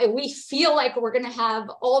going to have, we feel like we're going to have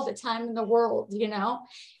all the time in the world, you know?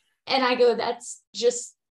 And I go, that's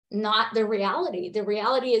just not the reality. The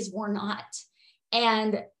reality is we're not.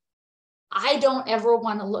 And I don't ever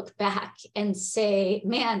want to look back and say,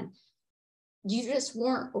 man, you just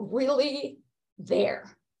weren't really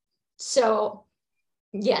there. So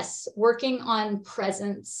yes, working on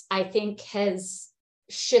presence, I think, has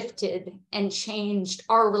shifted and changed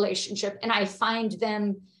our relationship. And I find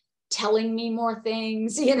them telling me more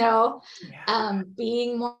things, you know, yeah,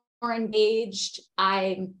 being more engaged.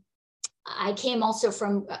 I came also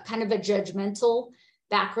from kind of a judgmental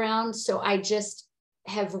background. So I just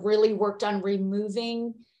have really worked on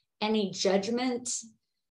removing any judgment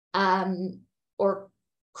or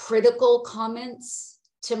critical comments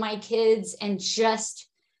to my kids, and just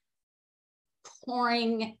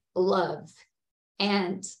pouring love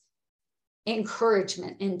and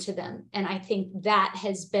encouragement into them. And I think that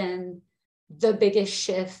has been the biggest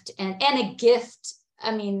shift and a gift.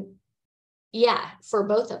 I mean, yeah, for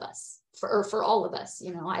both of us, for all of us.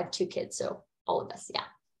 You know, I have 2 kids, so all of us. Yeah.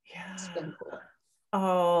 Yeah. It's been cool.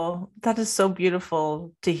 Oh, that is so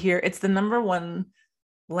beautiful to hear. It's the number one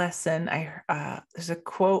lesson. There's a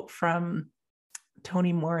quote from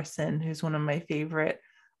Toni Morrison, who's one of my favorite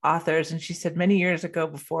authors. And she said many years ago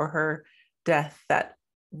before her death that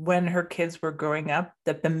when her kids were growing up,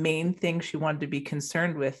 that the main thing she wanted to be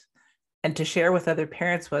concerned with and to share with other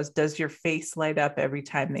parents was, does your face light up every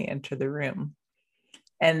time they enter the room?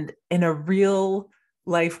 And in a real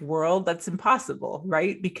life world, that's impossible,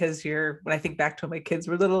 right? Because when I think back to when my kids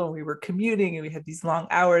were little and we were commuting and we had these long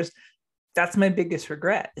hours, that's my biggest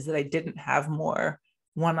regret, is that I didn't have more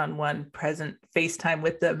one-on-one present FaceTime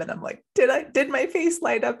with them. And I'm like, did my face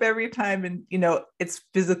light up every time? And, you know, it's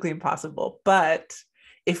physically impossible. But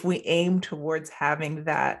if we aim towards having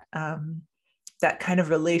that, that kind of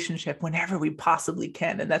relationship whenever we possibly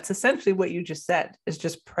can, and that's essentially what you just said, is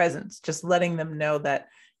just presence, just letting them know that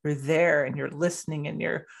you're there and you're listening and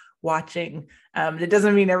you're watching. It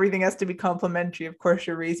doesn't mean everything has to be complimentary. Of course,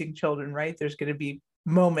 you're raising children, right? There's going to be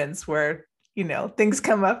moments where, you know, things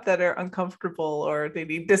come up that are uncomfortable, or they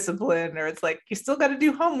need discipline, or it's like, you still got to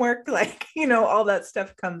do homework. Like, you know, all that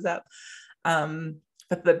stuff comes up.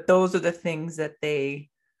 But those are the things that they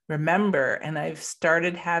remember. And I've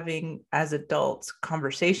started having, as adults,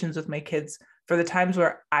 conversations with my kids for the times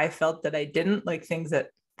where I felt that I didn't, like things that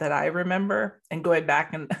I remember, and going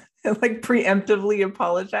back and like preemptively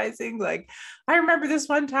apologizing. Like, I remember this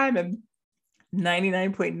one time, and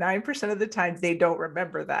 99.9% of the time they don't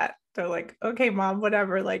remember that. They're like, okay, mom,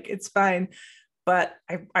 whatever, like, it's fine. But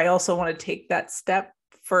I also want to take that step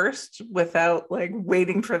first without like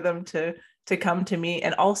waiting for them to come to me,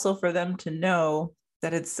 and also for them to know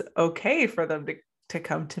that it's okay for them to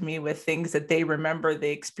come to me with things that they remember,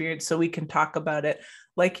 they experienced, so we can talk about it.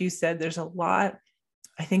 Like you said, there's a lot,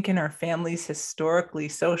 I think, in our families, historically,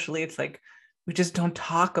 socially, it's like we just don't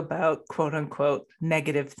talk about quote unquote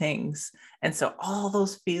negative things. And so all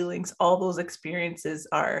those feelings, all those experiences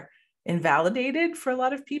are invalidated for a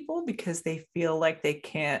lot of people because they feel like they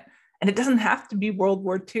can't. And it doesn't have to be World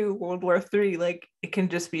War II, World War III, like it can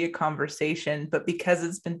just be a conversation. But because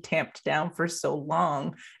it's been tamped down for so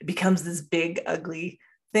long, it becomes this big, ugly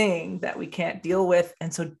thing that we can't deal with.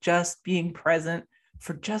 And so just being present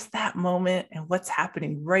for just that moment and what's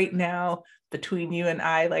happening right now between you and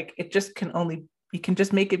I, like it just can only, you can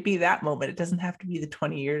just make it be that moment. It doesn't have to be the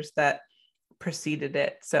 20 years that preceded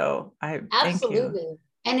it. So I thank you. Absolutely.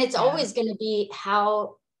 And it's always going to be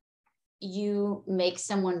how you make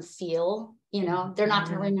someone feel. You know, they're not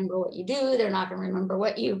going to remember what you do. They're not going to remember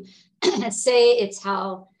what you say. It's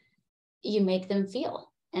how you make them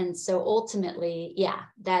feel. And so ultimately, yeah,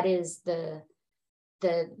 that is the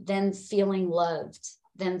them feeling loved,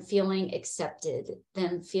 them feeling accepted,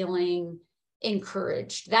 them feeling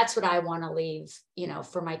encouraged. That's what I want to leave, you know,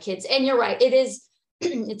 for my kids. And you're right. It is,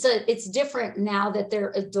 it's different now that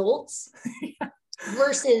they're adults. Yeah.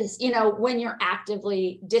 Versus, you know, when you're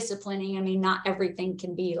actively disciplining. I mean, not everything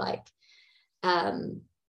can be like an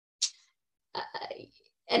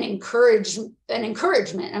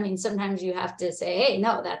encouragement. I mean, sometimes you have to say, hey,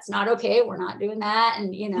 no, that's not okay. We're not doing that.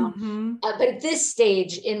 And, you know, but at this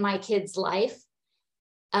stage in my kid's life,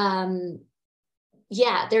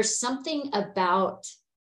 yeah, there's something about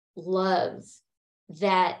love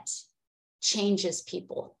that changes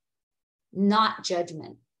people, not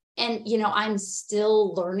judgment. And, you know, I'm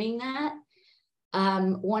still learning that.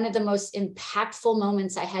 One of the most impactful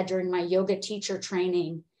moments I had during my yoga teacher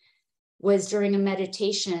training was during a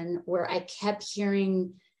meditation where I kept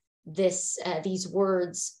hearing these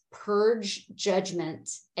words, purge judgment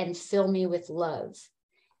and fill me with love.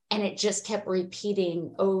 And it just kept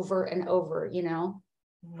repeating over and over, you know?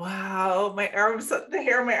 Wow. The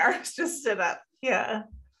hair on my arms just stood up. Yeah.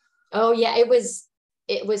 Oh yeah. It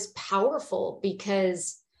was powerful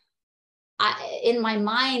because in my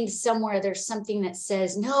mind somewhere, there's something that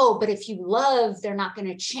says, no, but if you love, they're not going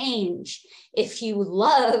to change. If you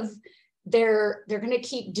love, they're going to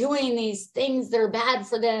keep doing these things that are bad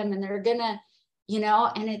for them. And they're going to, you know,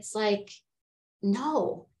 and it's like,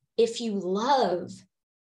 no, if you love,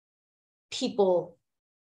 people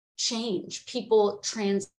change, people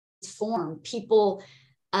transform, people,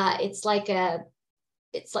 it's like a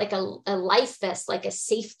life vest, like a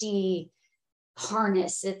safety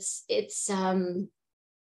harness. It's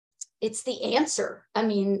the answer. I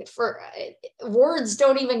mean, for words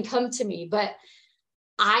don't even come to me, but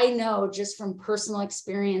I know just from personal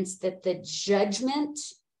experience that the judgment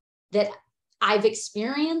that I've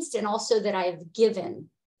experienced and also that I've given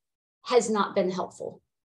has not been helpful.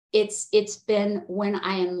 It's been when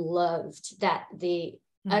I am loved, that the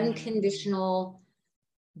unconditional,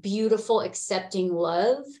 beautiful, accepting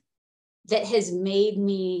love that has made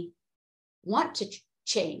me want to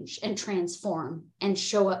change and transform and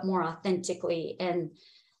show up more authentically and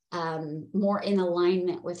more in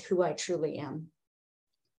alignment with who I truly am.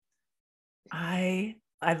 I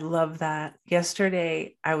love that.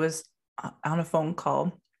 Yesterday, I was on a phone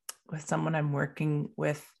call with someone I'm working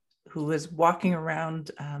with who was walking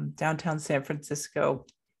around downtown San Francisco,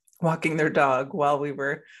 walking their dog while we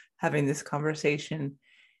were having this conversation.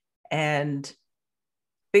 And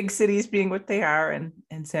big cities being what they are,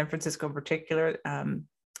 and San Francisco in particular,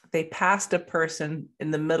 they passed a person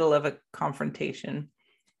in the middle of a confrontation.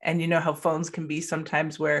 And you know how phones can be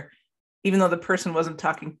sometimes, where even though the person wasn't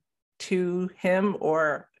talking to him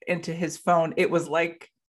or into his phone, it was like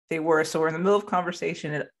they were. So we're in the middle of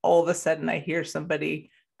conversation, and all of a sudden I hear somebody,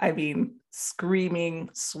 I mean, screaming,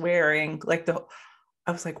 swearing,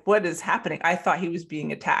 I was like, what is happening? I thought he was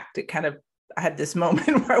being attacked. I had this moment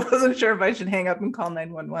where I wasn't sure if I should hang up and call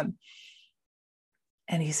 911.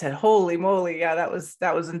 And he said, holy moly, yeah, that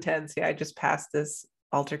was intense. Yeah, I just passed this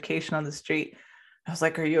altercation on the street. I was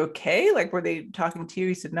like, are you okay? Like, were they talking to you?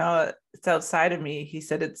 He said, no, it's outside of me. He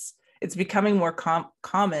said, it's becoming more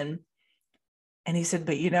common. And he said,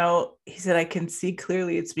 but he said, I can see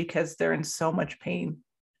clearly it's because they're in so much pain.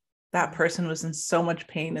 That person was in so much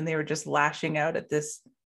pain, and they were just lashing out at this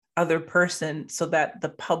other person so that the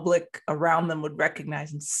public around them would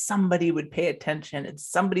recognize, and somebody would pay attention, and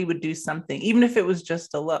somebody would do something, even if it was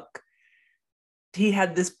just a look. He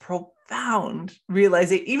had this profound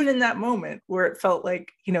realization, even in that moment where it felt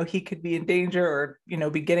like, he could be in danger or,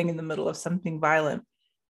 be getting in the middle of something violent.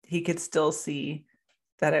 He could still see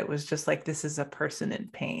that it was just like, this is a person in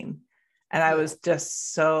pain. And I was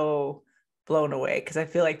just so blown away, because I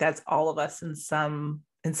feel like that's all of us in some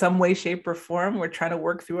way, shape, or form. We're trying to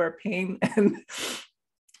work through our pain, and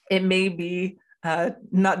it may be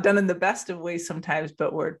not done in the best of ways sometimes,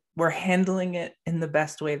 but we're handling it in the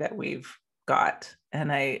best way that we've got.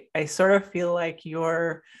 And I sort of feel like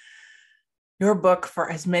your book, for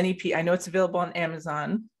as many people, I know it's available on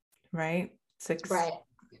Amazon, right? 6. Right.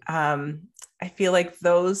 I feel like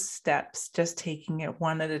those steps, just taking it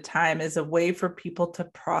one at a time, is a way for people to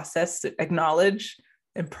process, acknowledge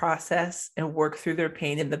and process and work through their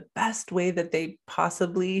pain in the best way that they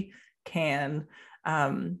possibly can,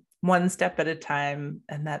 one step at a time.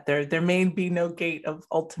 And that there may be no gate of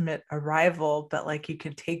ultimate arrival, but like, you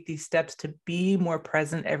can take these steps to be more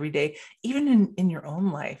present every day, even in your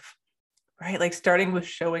own life, right? Like, starting with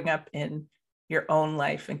showing up in your own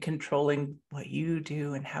life and controlling what you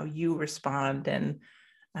do and how you respond. And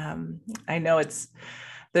I know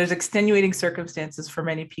there's extenuating circumstances for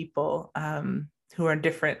many people who are in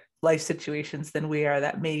different life situations than we are,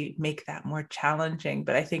 that may make that more challenging.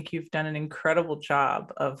 But I think you've done an incredible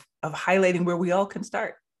job of highlighting where we all can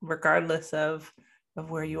start, regardless of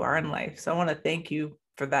where you are in life. So I want to thank you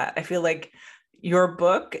for that. I feel like your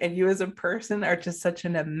book and you as a person are just such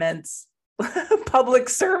an immense public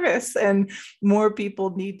service, and more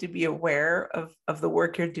people need to be aware of the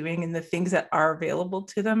work you're doing and the things that are available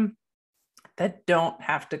to them that don't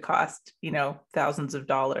have to cost, thousands of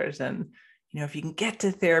dollars. And, if you can get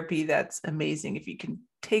to therapy, that's amazing. If you can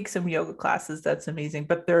take some yoga classes, that's amazing.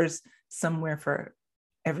 But there's somewhere for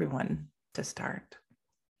everyone to start.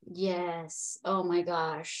 Yes. Oh my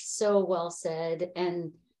gosh. So well said.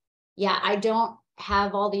 And yeah, I don't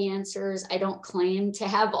have all the answers. I don't claim to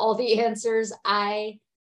have all the answers. I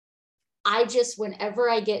just, whenever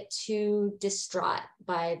I get too distraught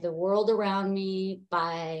by the world around me,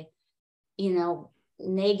 by,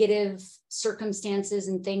 negative circumstances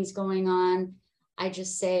and things going on, I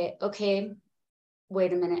just say, okay,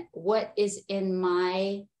 wait a minute. What is in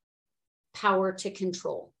my power to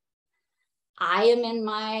control? I am in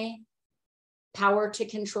my power to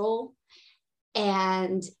control.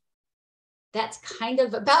 And that's kind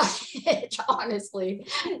of about it, honestly.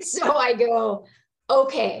 So I go,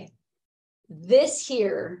 okay, this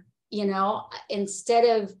here,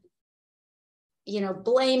 instead of,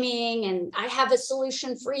 blaming and I have a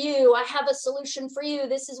solution for you. I have a solution for you.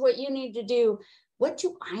 This is what you need to do. What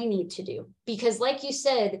do I need to do? Because like you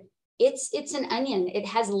said, it's an onion. It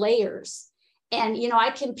has layers. And, I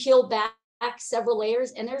can peel back several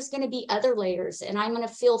layers, and there's going to be other layers, and I'm going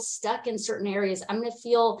to feel stuck in certain areas. I'm going to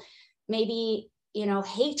feel maybe,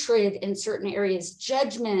 hatred in certain areas,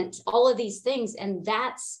 judgment, all of these things. And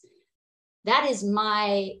that is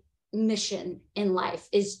my mission in life,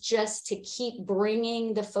 is just to keep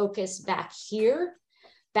bringing the focus back here,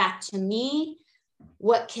 back to me.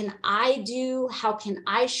 What can I do? How can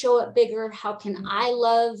I show up bigger? How can I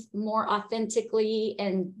love more authentically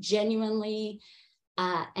and genuinely?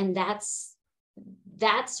 And that's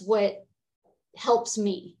what helps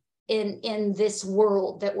me in this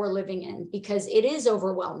world that we're living in, because it is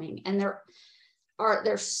overwhelming, and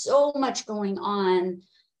there's so much going on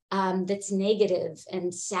that's negative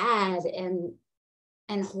and sad and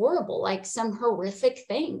horrible, like some horrific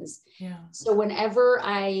things. Yeah. So whenever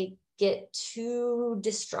I get too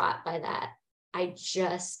distraught by that, I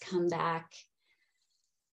just come back.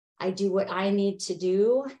 I do what I need to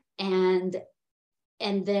do, and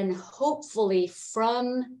then hopefully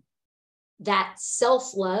from that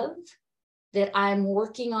self-love that I'm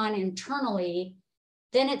working on internally,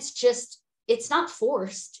 then it's not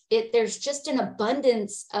forced. There's just an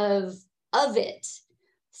abundance of it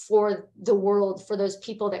for the world, for those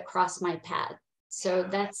people that cross my path. So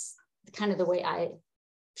that's kind of the way I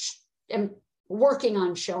am working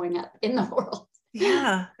on showing up in the world.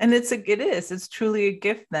 Yeah. And it's truly a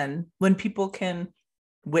gift then when people can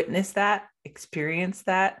witness that, experience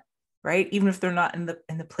that, right? Even if they're not in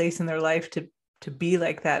the place in their life to be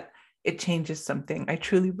like that, it changes something. I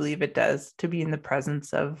truly believe it does, to be in the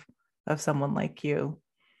presence of someone like you.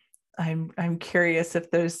 I'm curious if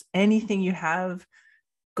there's anything you have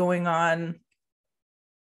going on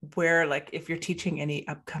where, like, if you're teaching any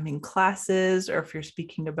upcoming classes, or if you're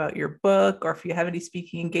speaking about your book, or if you have any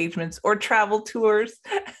speaking engagements or travel tours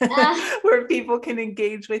where people can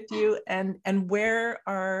engage with you, and where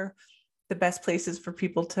are the best places for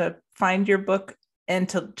people to find your book and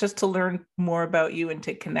to learn more about you and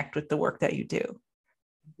to connect with the work that you do?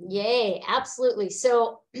 Yay, absolutely.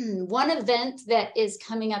 So one event that is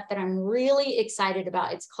coming up that I'm really excited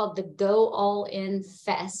about, it's called the Go All In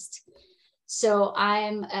Fest. So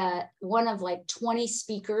I'm one of like 20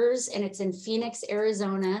 speakers, and it's in Phoenix,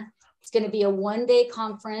 Arizona. It's going to be a one-day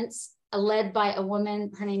conference led by a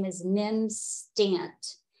woman. Her name is Nim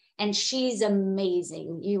Stant, and she's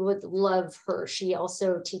amazing. You would love her. She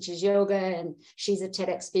also teaches yoga, and she's a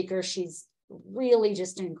TEDx speaker. She's really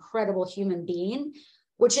just an incredible human being,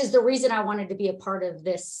 which is the reason I wanted to be a part of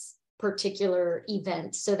this particular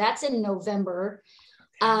event. So that's in November.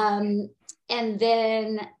 And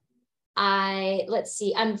then I'm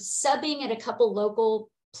subbing at a couple local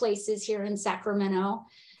places here in Sacramento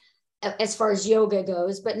as far as yoga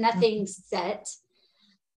goes, but nothing's set.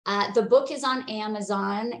 The book is on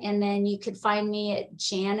Amazon, and then you could find me at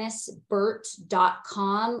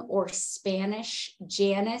janiceburt.com or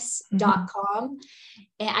SpanishJanice.com.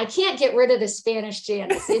 And I can't get rid of the Spanish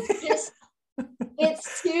Janice.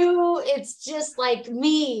 It's just like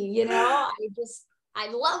me, I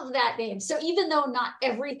love that name. So even though not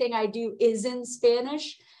everything I do is in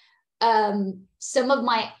Spanish, some of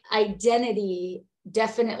my identity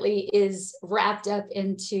definitely is wrapped up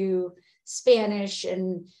into Spanish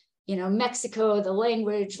and, Mexico, the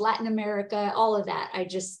language, Latin America, all of that.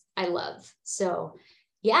 I love. So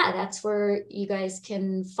yeah, that's where you guys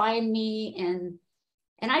can find me.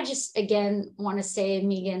 And I just, again, want to say,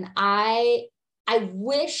 Megan, I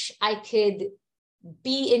wish I could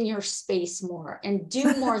be in your space more and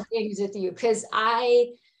do more things with you, because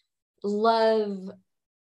I love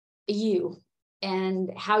you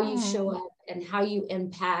and how you show up and how you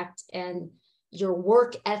impact and your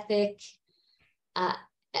work ethic,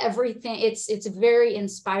 everything. It's very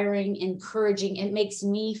inspiring, encouraging. It makes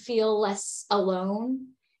me feel less alone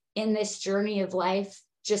in this journey of life,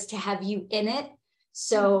 just to have you in it.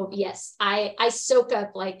 So yes, I soak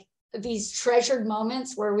up like these treasured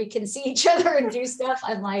moments where we can see each other and do stuff.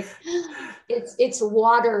 I'm like, it's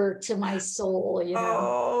water to my soul,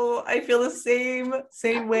 Oh, I feel the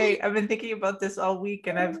same way. I've been thinking about this all week,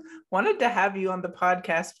 and I've wanted to have you on the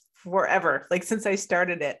podcast forever. Like since I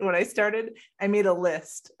started it. When I started, I made a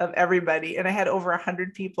list of everybody, and I had over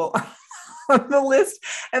 100 people on the list.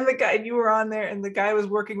 And you were on there, and the guy I was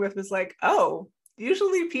working with was like, oh,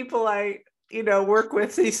 usually people I work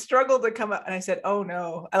with, they struggle to come up. And I said, oh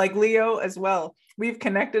no, I like Leo as well. We've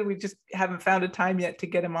connected. We just haven't found a time yet to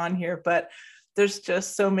get him on here, but there's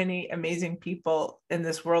just so many amazing people in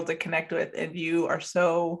this world to connect with. And you are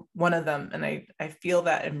so one of them. And I feel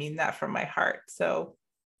that and mean that from my heart. So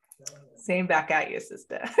same back at you,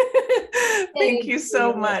 sister. Thank you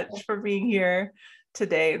so much for being here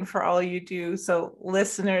today and for all you do. So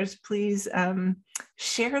listeners, please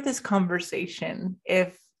share this conversation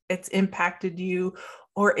if it's impacted you,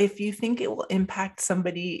 or if you think it will impact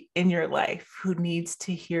somebody in your life who needs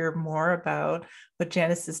to hear more about what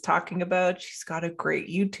Janice is talking about. She's got a great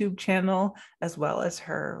YouTube channel as well as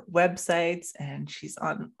her websites, and she's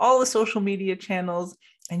on all the social media channels.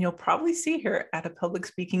 And you'll probably see her at a public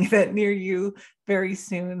speaking event near you very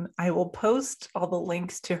soon. I will post all the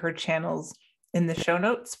links to her channels in the show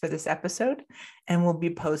notes for this episode, and we'll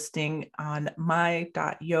be posting on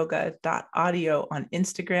my.yoga.audio on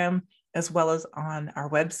Instagram, as well as on our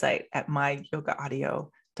website at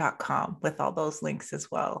myyogaaudio.com with all those links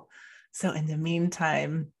as well. So in the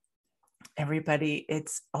meantime, everybody,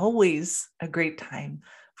 it's always a great time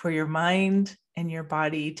for your mind and your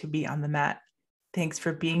body to be on the mat. Thanks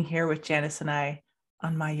for being here with Janice and I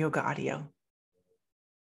on My Yoga Audio.